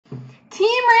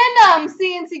Team Random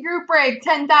C&C Group Break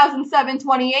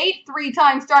 10,728. 3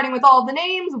 times starting with all the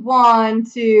names. 1,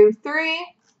 2,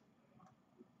 3.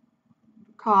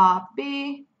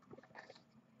 Copy.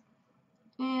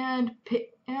 And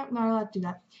not allowed to do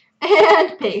that.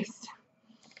 And paste.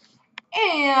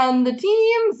 And the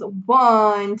teams.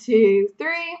 1, 2,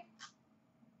 3.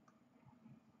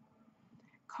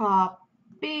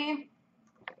 Copy.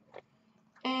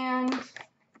 And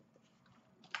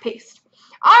paste.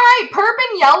 All right,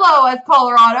 Purpin Yellow as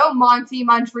Colorado, Monty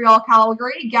Montreal,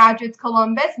 Calgary, Gadgets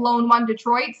Columbus, Lone One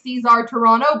Detroit, Cesar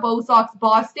Toronto, Bo Sox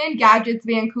Boston, Gadgets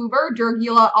Vancouver,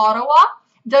 Durgula Ottawa,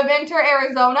 DeVinter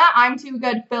Arizona, I'm Too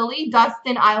Good Philly,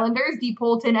 Dustin Islanders,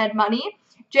 DePolton Ed Money,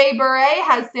 Jay Bure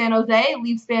has San Jose,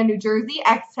 Leafs fan New Jersey,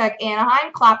 X-Tech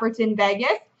Anaheim, Clapperton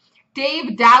Vegas,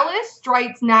 Dave Dallas,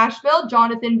 Stripes Nashville,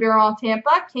 Jonathan Biron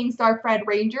Tampa, Kingstar Fred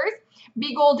Rangers,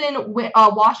 B. Golden,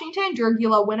 Washington,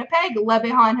 Durgula, Winnipeg,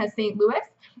 Levihan has St. Louis,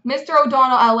 Mr.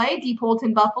 O'Donnell, LA, D.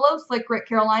 Polton, Buffalo, Slick Rick,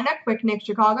 Carolina, Quick Nick,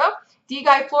 Chicago, D.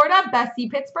 Guy, Florida, Bessie,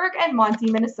 Pittsburgh, and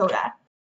Monty, Minnesota.